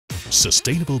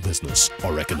sustainable business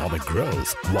or economic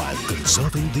growth while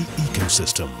conserving the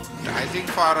ecosystem. I think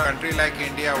for a country like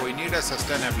India, we need a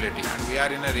sustainability, and we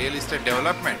are in a real estate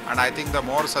development, and I think the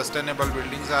more sustainable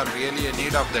buildings are really a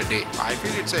need of the day. I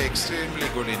feel it's an extremely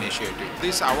good initiative.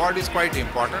 This award is quite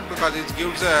important because it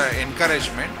gives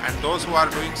encouragement, and those who are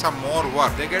doing some more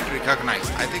work, they get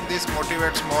recognized. I think this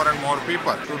motivates more and more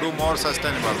people to do more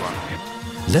sustainable work.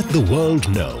 Let the world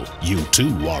know you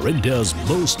too are India's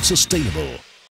most sustainable.